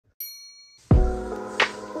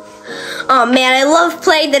Oh man, I love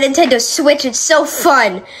playing the Nintendo Switch. It's so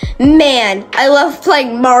fun. Man, I love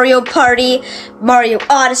playing Mario Party, Mario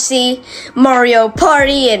Odyssey, Mario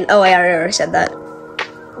Party, and oh, I already said that.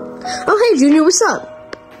 Oh, hey, Junior, what's up?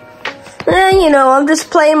 You know, I'm just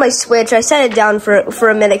playing my Switch. I set it down for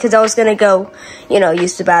a minute because I was gonna go, you know,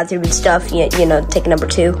 use the bathroom and stuff. You know, take number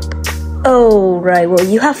 2. Oh, right. Well,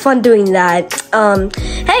 you have fun doing that.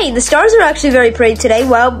 Hey, the stars are actually very pretty today.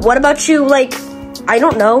 Well, what about you, like, I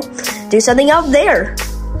don't know, do something out there?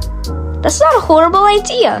 That's not a horrible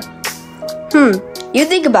idea. You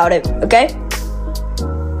think about it, okay?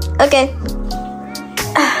 Okay.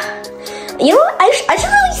 You know what? I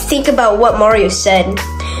should really think about what Mario said.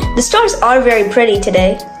 The stars are very pretty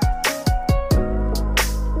today.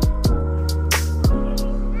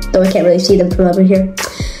 Though I can't really see them from over here.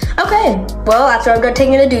 Okay, well, after I'm done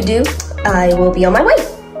taking a doo-doo, I will be on my way.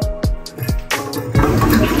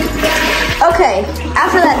 Okay,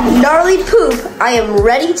 after that gnarly poop, I am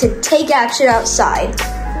ready to take action outside.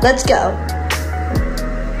 Let's go.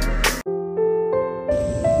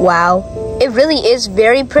 Wow, it really is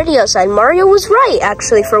very pretty outside. Mario was right,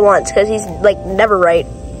 actually, for once, because he's, like, never right.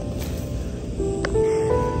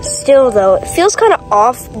 Still, though, it feels kind of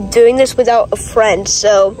off doing this without a friend,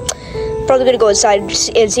 so probably gonna go inside and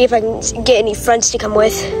see if I can get any friends to come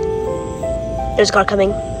with. There's a car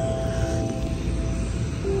coming.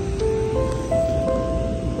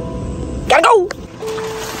 Gotta go!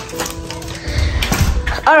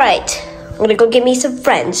 Alright, I'm gonna go get me some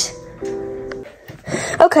friends.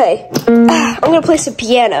 Okay, I'm gonna play some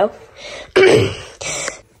piano.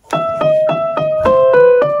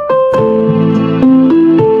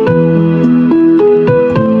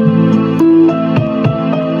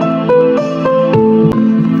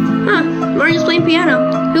 Mario's playing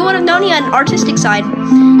piano. Who would have known he had an artistic side?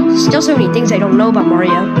 Still so many things I don't know about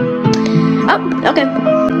Mario. Oh, okay.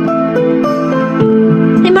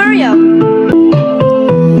 Hey, Mario.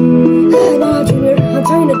 No, Junior, I'm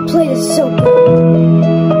trying to play this so good.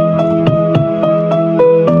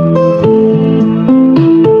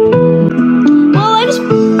 Well, I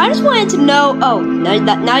just wanted to know. Oh, now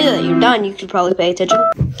that you're done, you should probably pay attention.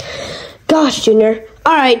 Gosh, Junior.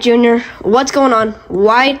 All right, Junior. What's going on?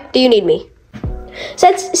 Why do you need me?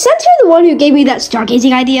 Since you're the one who gave me that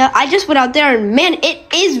stargazing idea, I just went out there and man, it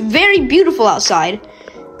is very beautiful outside.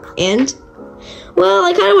 And, well,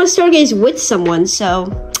 I kind of want to stargaze with someone,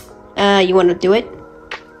 so, you want to do it?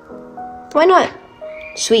 Why not?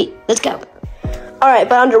 Sweet, let's go. All right,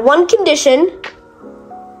 but under one condition.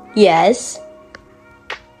 Yes.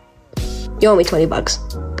 You owe me $20.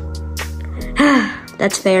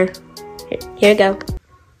 That's fair. Here you go.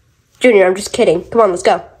 Junior, I'm just kidding. Come on, let's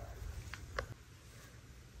go.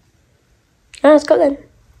 Let's go then.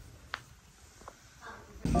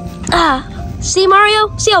 See,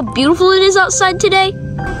 Mario? See how beautiful it is outside today?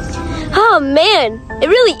 Oh man, it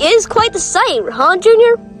really is quite the sight, huh,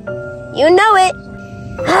 Junior? You know it.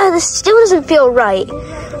 This still doesn't feel right.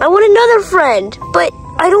 I want another friend, but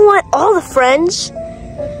I don't want all the friends.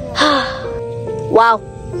 Wow,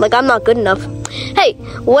 like I'm not good enough. Hey,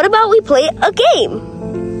 what about we play a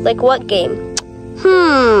game? Like what game?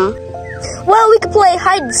 Well, we could play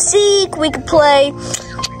hide and seek, we could play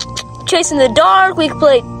chase in the dark, we could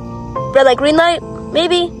play red light, green light,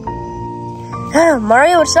 maybe?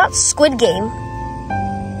 Mario, it's not Squid Game.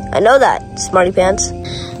 I know that, smarty pants.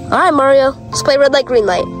 Alright, Mario, let's play red light, green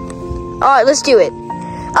light. Alright, let's do it.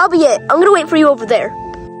 I'll be it. I'm gonna wait for you over there.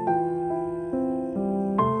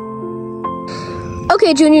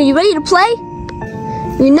 Okay, Junior, you ready to play?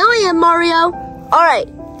 You know I am, Mario. Alright,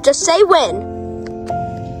 just say when.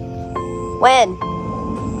 When?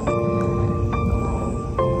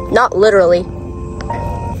 Not literally.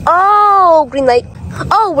 Oh, green light.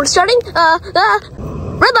 Oh, we're starting?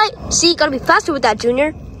 Red light. See, gotta be faster with that,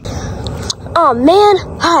 Junior. Oh, man.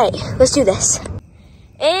 Alright, let's do this.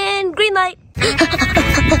 And green light. Red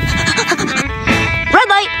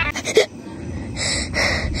light.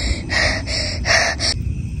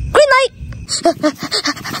 Green light.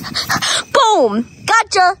 Boom.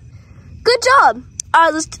 Gotcha. Good job.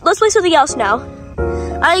 Alright, let's play something else now.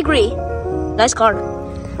 I agree. Nice car.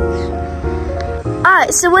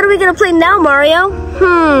 Alright, so what are we gonna play now, Mario?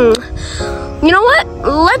 You know what?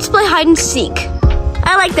 Let's play hide and seek.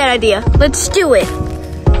 I like that idea. Let's do it.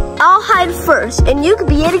 I'll hide first, and you can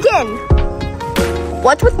be it again.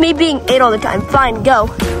 What's with me being it all the time? Fine, go.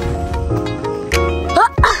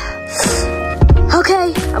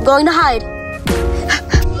 Okay, I'm going to hide.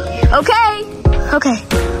 Okay.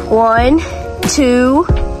 1, 2,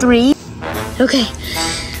 3. Okay.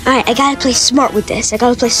 Alright, I gotta play smart with this.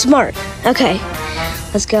 Okay,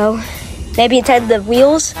 let's go. Maybe inside the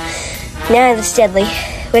wheels. Nah, that's deadly.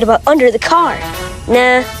 What about under the car?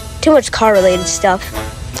 Nah, too much car-related stuff.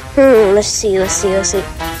 Let's see.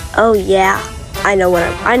 Oh yeah, I know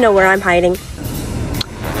where I'm hiding.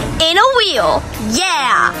 In a wheel,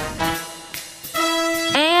 yeah.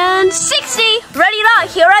 And 60, ready or not,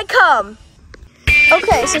 here I come.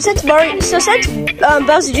 Okay, so since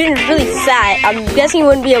Bowser Jr. is really fat, I'm guessing he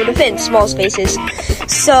wouldn't be able to fit in small spaces.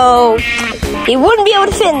 So he wouldn't be able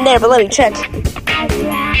to fit in there, but let me check.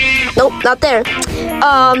 Nope, not there.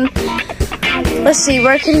 Let's see,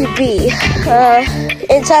 where could he be?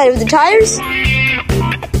 Inside of the tires?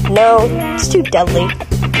 No, it's too deadly.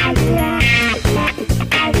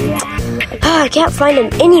 I can't find him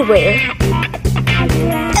anywhere.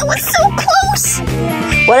 That was so close!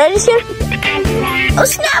 What did I just hear? Oh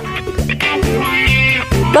snap!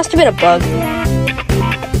 Must have been a bug.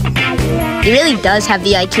 He really does have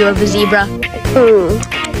the IQ of a zebra.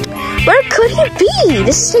 Where could he be?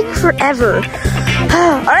 This is taking forever.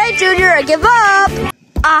 Alright, Junior, I give up!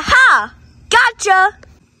 Aha! Gotcha!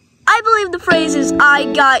 I believe the phrase is, I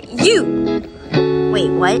got you. Wait,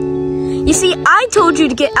 what? You see, I told you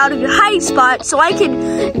to get out of your hiding spot so I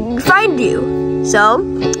can find you. So,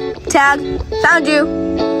 tag, found you.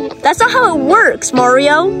 That's not how it works,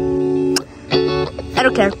 Mario. I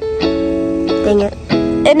don't care. Dang it.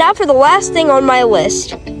 And now for the last thing on my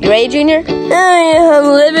list. You ready, Junior? I'm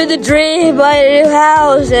living the dream, buying a new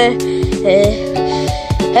house.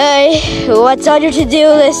 Hey, what's on your to-do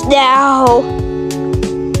list now?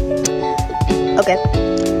 Okay.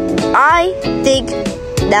 I think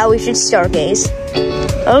now we should stargaze.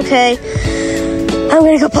 Okay. I'm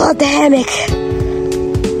gonna go pull out the hammock.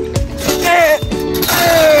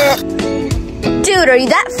 Dude, are you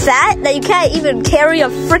that fat that you can't even carry a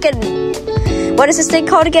frickin'... What is this thing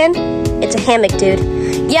called again? It's a hammock, dude.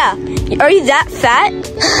 Yeah, are you that fat?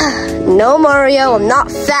 No, Mario, I'm not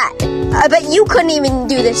fat. I bet you couldn't even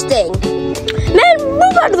do this thing. Man,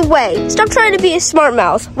 move out of the way. Stop trying to be a smart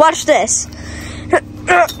mouth. Watch this.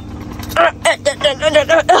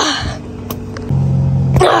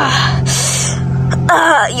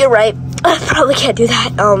 You're right. I probably can't do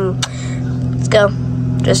that. Let's go.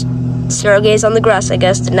 Just stargaze on the grass, I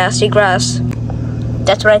guess. The nasty grass.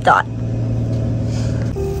 That's what I thought.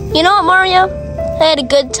 You know what, Mario? I had a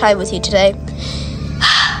good time with you today.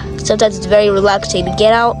 Sometimes it's very relaxing to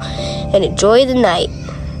get out and enjoy the night.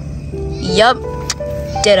 Yup.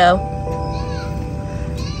 Ditto.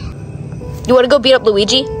 You want to go beat up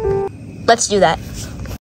Luigi? Let's do that.